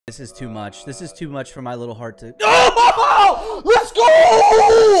This is too much. This is too much for my little heart to. Oh! Let's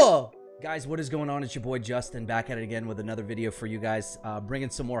go! Guys, what is going on? It's your boy Justin back at it again with another video for you guys, bringing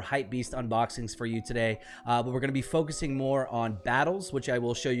some more Hypebeast unboxings for you today. But we're going to be focusing more on battles, which I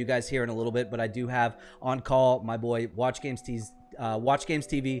will show you guys here in a little bit. But I do have on call my boy Watch Games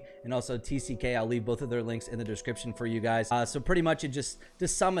TV and also TCK. I'll leave both of their links in the description for you guys. So pretty much, just to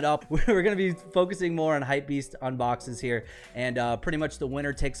sum it up, we're going to be focusing more on Hypebeast unboxes here, and pretty much the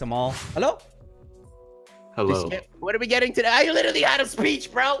winner takes them all. Hello. What are we getting today? I literally out of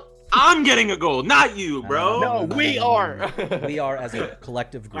speech, bro. I'm getting a gold, not you, bro. No, we are. We are as a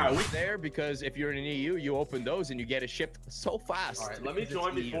collective group. Are we there? Because if you're in an EU, you open those and you get it shipped so fast. All right, let me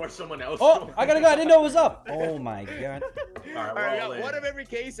join before someone else. Oh, I gotta go. I didn't know it was up. Oh my god. All right, we got one of every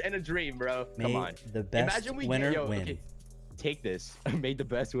case and a dream, bro. Come on. The best winner win. Okay, take this. Made the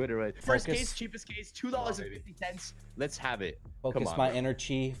best winner win. First case, cheapest case, $2.50. Let's have it. Focus my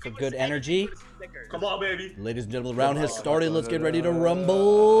energy for good energy. Come on, baby. Ladies and gentlemen, the round has started. Let's get ready to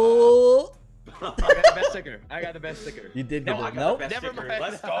rumble. I got the best sticker. I got the best sticker. You did no, get it. Nope. Never mind.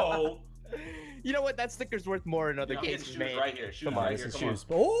 Let's go. You know what? That sticker's worth more in other cases, man. Right here. Shoes come on, right this here. is shoes.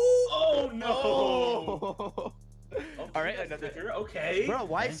 Oh no. Oh. All right, another sticker. Okay. Bro,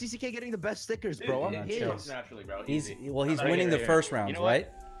 why is TCK getting the best stickers, bro? I'm not sure. Naturally, bro. He's winning the first round, right?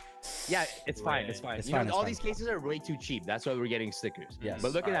 Yeah, it's fine. It's fine. All these cases are way too cheap. That's why we're getting stickers. Yes.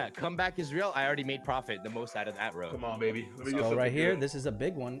 But look at that. Comeback is real. I already made profit the most out of that row. Come on, baby. Let's go right here. This is a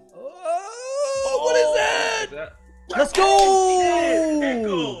big one. Oh, what is that? Let's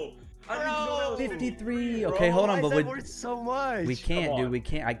go! 53. Okay, hold on, but worth so much. We can't, dude. We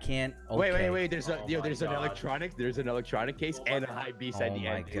can't. I can't. Okay. Wait. There's an electronic. There's an electronic case and a Hypebeast at the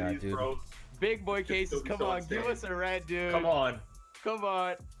end. Oh my god, dude. Big boy cases. Come on, give us a red, dude. Come on.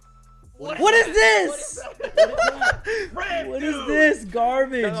 What is this? What is this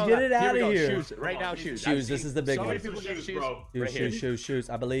garbage? Get it out of here. Shoes. Right now, shoes. Shoes. This is the big one. People get Shoes.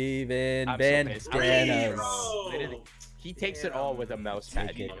 I believe in bandanas. He takes it all with a mouse pad.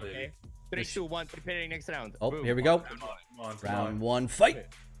 Okay? 3, 2, 1. Preparing next round. Oh, boom. Here we go. Come on. Round 1 fight.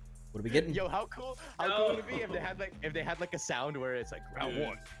 What are we getting? Yo, how cool would it be if they had like a sound where it's like round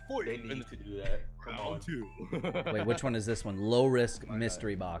 1. They need to do that. Round 2. Wait, which one is this one? Low risk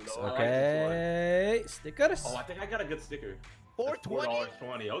mystery box. Okay. Stickers. Oh, I think I got a good sticker.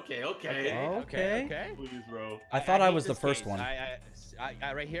 $4.20. Okay. Please, bro. I thought I was the first one. I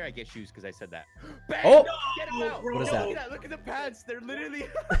right here I get shoes because I said that. Bang! Oh! Get him out. What is that? Look at the pants. They're literally.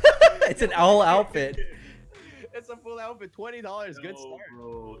 It's an all outfit. It's a full outfit. $20. Good start.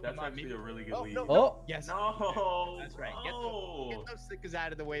 Bro, that's actually a really good lead. Oh. Yes. No. That's right. Get those stickers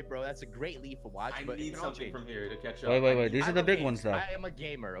out of the way, bro. That's a great lead for watch. I need something from here to catch up. Wait. These are the big ones, though. I am a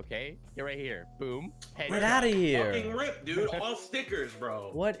gamer, okay? You're right here. Boom. Get out of here. Fucking rip, dude. All stickers, bro.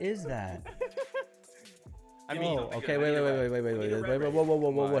 What is that? I mean, okay, wait.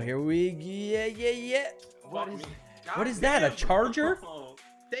 Whoa. Here we yeah. What is that? A charger?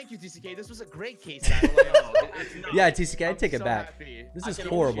 Thank you, TCK. This was a great case. Yeah, TCK, I take it back. Happy. This is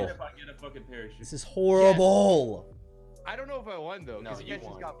horrible. This is horrible. I don't know if I won though, because you guys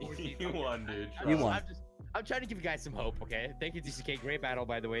won. just got 14. You won, dude. You won. I'm trying to give you guys some hope, okay? Thank you, TCK. Great battle,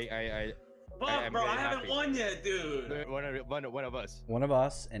 by the way. Fuck, bro, I haven't won yet, dude. One of us. One of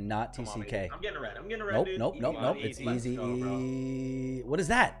us, and not TCK. I'm getting a red. Nope. It's easy. What is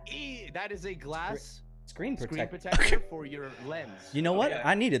that? That is a glass screen protector for your lens. You know what?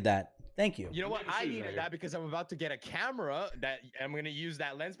 I needed that. Thank you. You know what? I needed that because I'm about to get a camera that I'm gonna use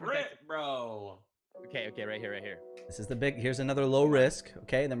that lens protector. Bro. Okay, right here. This is the big. Here's another low risk.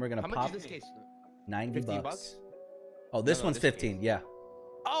 Okay, then we're gonna pop. How much is this case? 90 bucks. Oh, this one's 15. Yeah.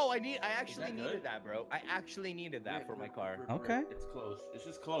 Oh, I actually needed that, bro. I actually needed that for my car. Okay. It's close. It's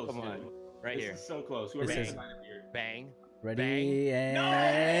just close. Come on. Right here. This is so close. Bang. Ready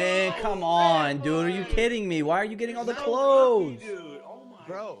and come on, dude. Are you kidding me? Why are you getting all the clothes?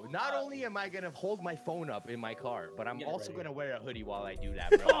 Bro, not only am I gonna hold my phone up in my car, but I'm also gonna wear a hoodie while I do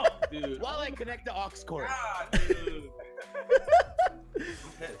that, bro. Dude. While I connect the aux cord. Dude.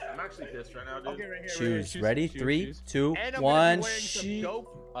 I'm actually pissed right now, dude. Okay, right here, Shoes. Ready? 3, 2, and I'm 1.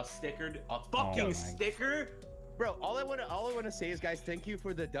 A fucking sticker. Bro, all I wanna say is, guys, thank you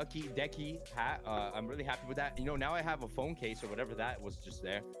for the Decky hat. I'm really happy with that. You know, now I have a phone case or whatever that was just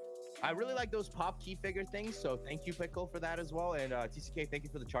there. I really like those pop key figure things, so thank you, Pickle, for that as well. And TCK, thank you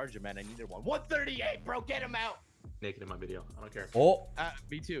for the charger, man. I needed one. 138, bro, get him out. Naked in my video. I don't care. Oh.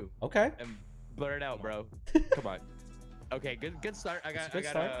 Me too. Okay. And blur it out, bro. Come on. Okay, good start. I got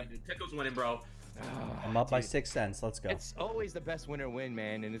Pickle's winning, bro. I'm up by 6 cents. Let's go. It's always the best winner win,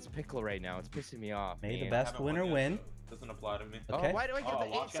 man, and it's Pickle right now. It's pissing me off. May the best winner win. Doesn't apply to me. Okay. Oh, why do I get the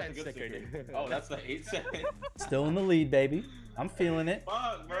Watch 8-cent got a good sticker? Oh, that's the 8-cent. Still in the lead, baby. I'm feeling it.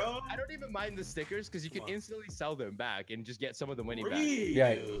 Fuck, bro. I don't even mind the stickers because you can instantly sell them back and just get some of the money back.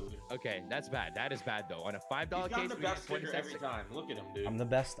 Yeah. Okay, that's bad. That is bad though. On a $5 He's case, got the we best get sticker 20 every time. Look at him, dude. I'm the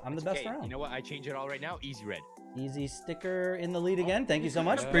best. I'm the best Okay, around. you know what? I change it all right now. Easy red. Easy sticker in the lead again. Thank you so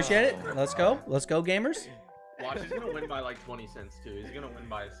much. Appreciate it. Let's go. Let's go, gamers. Watch, he's gonna win by like 20 cents too. He's gonna win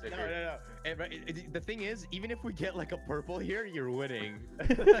by a sticker. No. The thing is, even if we get like a purple here, you're winning.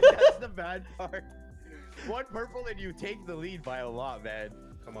 That's the bad part. One purple and you take the lead by a lot, man.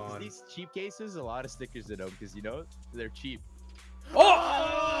 Come on. These cheap cases, a lot of stickers in them because you know they're cheap.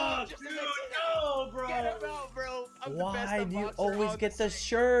 Oh, dude, no, bro. Get him out, bro. I'm the best Why do you unboxer always on get the scene.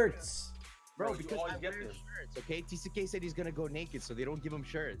 shirts? Bro, You because always I get wear them. shirts, okay? TCK said he's gonna go naked, so they don't give him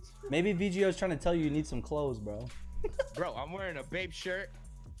shirts. Maybe VGO's trying to tell you need some clothes, bro. Bro, I'm wearing a Babe shirt.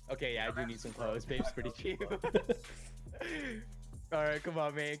 Okay, yeah, I do need some clothes. Babe's pretty cheap. All right, come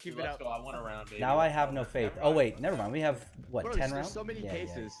on, man. Keep it Let's up. go. I want a round, baby. Now I have no faith. Oh wait, never mind. We have what, Bro, 10 there's rounds? so many Yeah,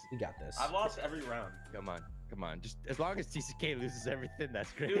 cases. we got this. I've lost every round. Come on, come on. Just as long as TCK loses everything,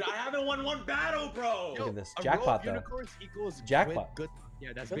 that's great. Dude, I haven't won one battle, bro. Look at this. A Jackpot, row of though. unicorns equals Jackpot. Good. Yeah,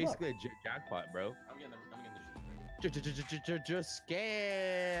 that's Good luck. basically a jackpot, bro. I'm getting the Just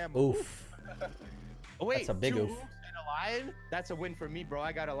scam. Oof. Oh, wait, That's a big 2 oof. oofs and a lion? That's a win for me, bro.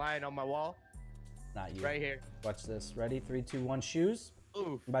 I got a lion on my wall Not you. right here. Watch this. Ready? 3, 2, 1. Shoes.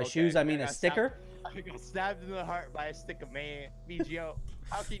 Oof. By okay. shoes, I mean a got sticker. I got stabbed in the heart by a sticker, man. BGO,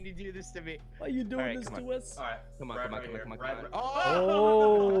 how can you do this to me? Why are you doing Alright, this come to us? All right. Come on, Right come on, right come on, here. come on, Right come right-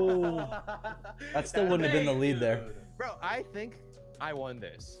 on. Oh! That still wouldn't have been the lead there. Bro, I think I won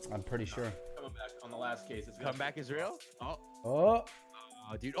this. I'm pretty sure. Coming back on the last case. It's gonna- Comeback is real? Oh. Oh,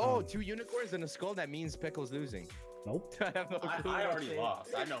 dude. Oh, 2 unicorns and a skull. That means Pickle's losing. Nope. I have no clue I what I'm already saying.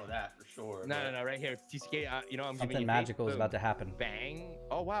 lost. I know that for sure. No, but- no, no, right here. TCK, you know, I'm giving Something you magical is boom. about to happen. Bang.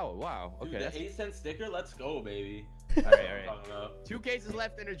 Oh, wow, wow. Dude, Okay. the that's- 8-cent sticker. Let's go, baby. All right, all right. Talking about. 2 cases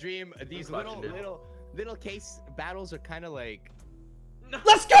left in a dream. These Good little, question, dude. little case battles are kind of like.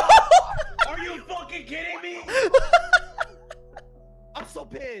 Let's go! Are you fucking kidding me? I'm so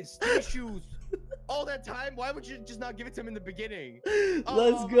pissed. 3 shoes. All that time. Why would you just not give it to him in the beginning? Let's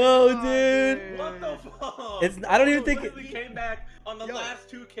Oh my go, God, dude. What the fuck? It's- I don't even You think literally came back on the Yo, last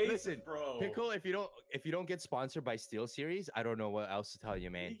 2 cases, listen, bro. Pickle, if you don't get sponsored by Steel Series, I don't know what else to tell you,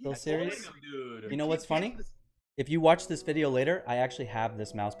 man. Steel He's Series? bullying him, dude. You know what's funny? If you watch this video later, I actually have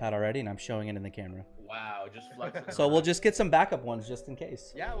this mouse pad already, and I'm showing it in the camera. Wow, just flexing. So we'll just get some backup ones just in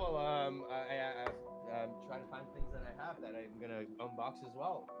case. Yeah, well, I'm trying to find things that I have that I'm gonna unbox as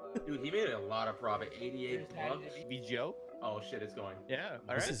well. Dude, he made a lot of profit. 88 bucks. VGO. Oh shit, it's going. Yeah.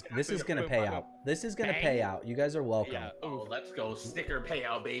 All This right. is gonna pay out. This is gonna pay out. You guys are welcome. Yeah. Oh, let's go. Sticker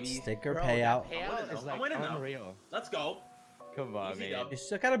payout, baby. Sticker Bro, payout. that payout is I'm like winning now. unreal. Let's go. Come on, Easy man. dub. You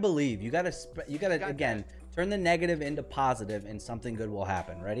still gotta believe. You gotta got again turn the negative into positive, and something good will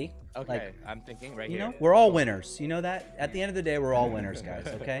happen. Ready? Okay, Like, I'm thinking right you here. know, we're all winners. You know that. At the end of the day, we're all winners, guys.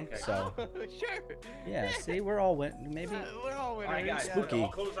 Okay. Okay. So Sure. yeah. See, we're all win. Maybe. We're all winners. All right, guys. Spooky. We'll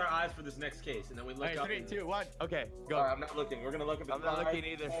close our eyes for this next case, and then we All look right, up. 3, and- 2, 1. Okay, go. All right, I'm not looking. We're gonna look up. In I'm not 5, looking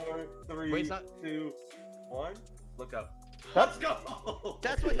either. 4, 3, Wait, it's not- 2, 1. Look up. Let's go.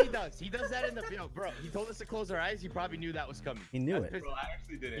 That's what he does. He does that in the video, bro. He told us to close our eyes. He probably knew that was coming. He knew That's it. Bro, I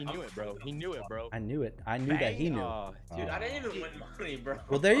actually did it. He knew it, bro. He knew it, bro. I knew it. I knew that he Bang. knew. Oh, Dude, I Oh. didn't even win money, bro.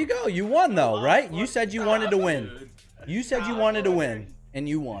 Well, there you go. You won though, right? You said you wanted to win. Dude. You said you wanted to win, and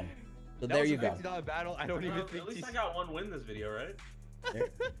you won. So that there was you a go. $50 battle. I don't even At think least he's... I got 1 win this video, right?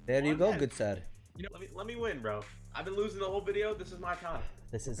 There you go. Yeah. Good said. You know, Let me win, bro. I've been losing the whole video. This is my time.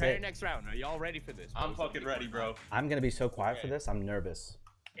 This is prepare your it. next round. Are y'all ready for this? I'm fucking ready, bro. I'm gonna be so quiet for this. I'm nervous.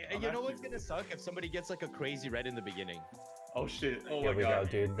 You know what's gonna suck if somebody gets like a crazy red in the beginning. Oh shit. Oh Here my we god.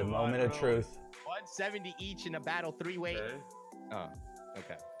 go, dude. The Come on, moment of bro. truth. 170 each in a battle 3-way. Okay. Oh,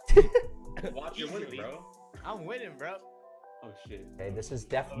 okay. Watch your winning, Easily. bro. I'm winning, bro. Oh shit. Okay, this is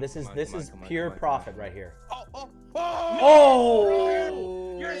Come on, pure come on. profit right here. Oh.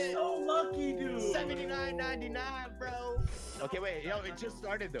 Oh! You're so lucky, dude. $79.99, bro. Okay, wait. Yo, it just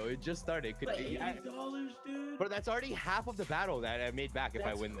started though. It just started. Could, $80, dude. but that's already half of the battle that I made back if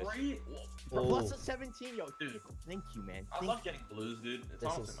I win this. Great. For Oh. plus a 17, yo. Dude. Thank you, man. I love getting blues, dude. It's This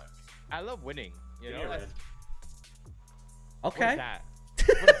awesome. is- I love winning. You Give know, me a that's, red. what is Okay. that?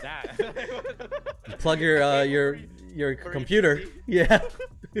 What is that? Plug your For computer. emergency. Yeah.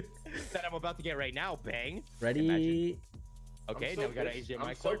 that I'm about to get right now. Bang. Ready? Okay, now we got an AJ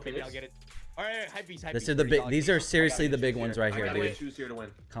Michael. Maybe I'll get it. All right, HYPEBEAST. This are the big. These are seriously the big ones right here, I gotta dude. get shoes here to win.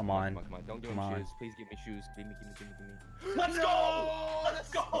 Come on. Come on. Don't give me shoes. Please give me shoes. Give me. Let's go!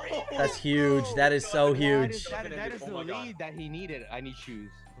 Let's go! That's huge. That is so huge. That is the lead that he needed. I need shoes.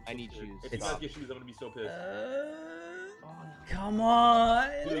 I need shoes. If you guys get shoes, I'm gonna be so pissed. Come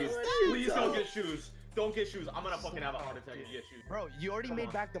on. Please don't get shoes. Don't get shoes. I'm gonna fucking have a heart attack if you get shoes. Bro, you already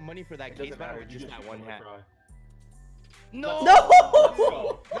made back the money for that case battle with just that one hat. No! No!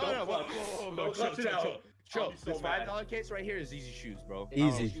 No, clutch it out. Chill. This $5 case right here is easy shoes, bro.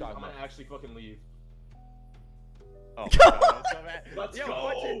 Easy. I'm gonna actually fucking leave. Oh, God, so bad. Let's Yo,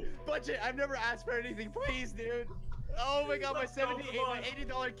 go! budget. I've never asked for anything, please, dude. Oh my God, my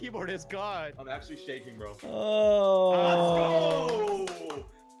 $80 keyboard is gone. I'm actually shaking, bro. Oh. Let's go!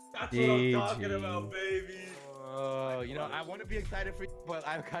 That's what I'm talking about, baby. Oh, you know, I want to be excited for you, but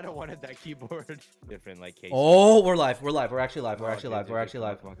I kind of wanted that keyboard. Different, like, case. Oh, we're live. We're actually live. We're actually live. Come on.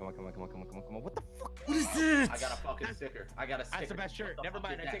 What the fuck? What is this? I got a fucking sticker. That's the best shirt. Never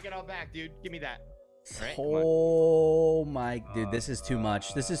mind. I take it all back, dude. Give me that. All right, oh my, dude, this is too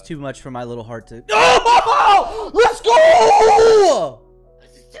much. This is too much for my little heart to. Oh! Let's go!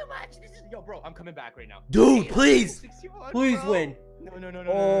 This is too much. Yo, bro, I'm coming back right now. Dude, please, please bro. win. No.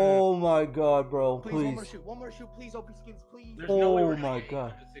 Oh my God, bro, please. One more shoot, please, OP skins, please. Oh my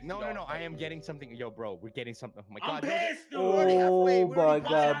God. No, I am getting something. Yo, bro, we're getting something. Oh my I'm God. pissed, dude. Oh my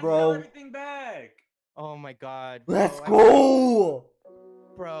God, bro. Everything back. Oh my God. Let's go.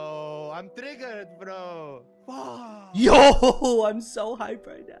 Bro, I'm triggered, bro. Fuck. Yo, I'm so hyped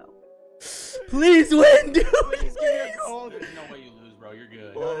right now. Please win, dude. Please give me a gold. There's no way you lose, bro. You're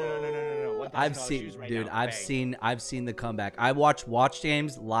good. No. I've seen, dude. I've seen the comeback. I watch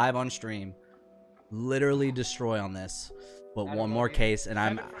games live on stream, literally destroy on this. But one more case, and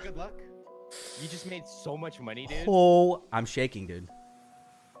I'm. For good luck. You just made so much money, dude. Oh, I'm shaking, dude.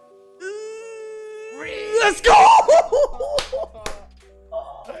 Let's go!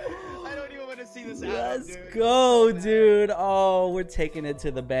 I don't even want to see this. Let's go, dude. Oh, we're taking it to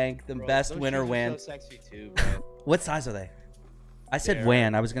the bank. The best winner wins. So sexy too, bro. What size are they? I said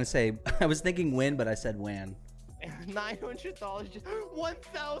WAN. I was gonna say. I was thinking win, but I said WAN. $900, just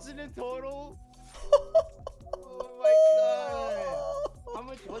 1,000 in total. Oh my God. How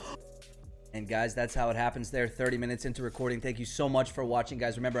much? What's? And guys, that's how it happens there. 30 minutes into recording. Thank you so much for watching,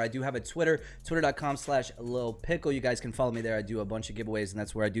 guys. Remember, I do have a Twitter, twitter.com/lilpickle. You guys can follow me there. I do a bunch of giveaways, and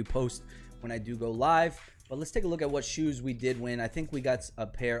that's where I do post when I do go live. But let's take a look at what shoes we did win. I think we got a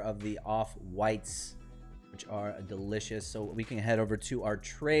pair of the off-whites, which are delicious. So we can head over to our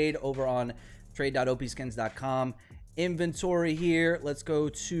trade over on trade.opskins.com. Inventory here. Let's go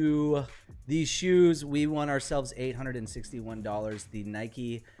to these shoes. We won ourselves $861. The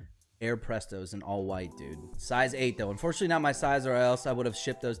Nike Air Prestos in all white, dude. Size 8 though. Unfortunately not my size, or else I would have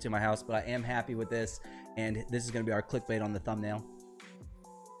shipped those to my house, but I am happy with this. And this is going to be our clickbait on the thumbnail.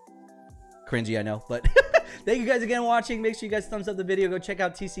 Cringy, I know, but thank you guys again for watching. Make sure you guys thumbs up the video. Go check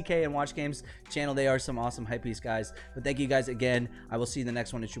out TCK and Watch Games channel. They are some awesome HYPEBEAST guys. But thank you guys again. I will see you in the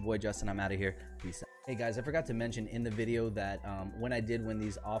next one. It's your boy Justin. I'm out of here. Peace out. Hey guys, I forgot to mention in the video that when I did win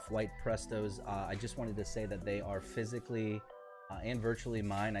these off-white Prestos, I just wanted to say that they are physically and virtually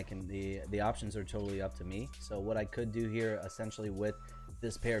mine. The options are totally up to me. So what I could do here essentially with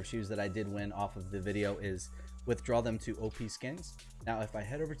this pair of shoes that I did win off of the video is withdraw them to OP Skins. Now if I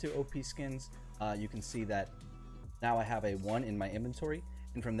head over to OP Skins, you can see that now I have a 1 in my inventory,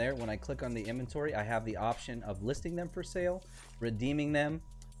 and from there when I click on the inventory, I have the option of listing them for sale, redeeming them,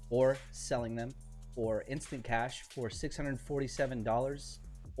 or selling them for instant cash for $647.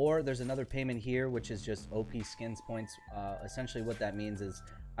 Or there's another payment here, which is just OP Skins points. Essentially what that means is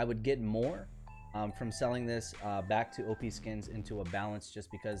I would get more from selling this back to OP Skins into a balance, just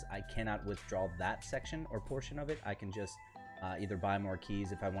because I cannot withdraw that section or portion of it. I can just either buy more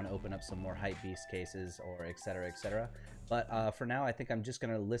keys if I want to open up some more HYPEBEAST cases, or etc, etc. But for now, I think I'm just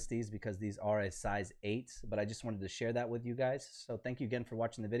going to list these because these are a size 8. But I just wanted to share that with you guys. So thank you again for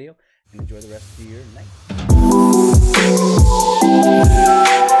watching the video, and enjoy the rest of your night.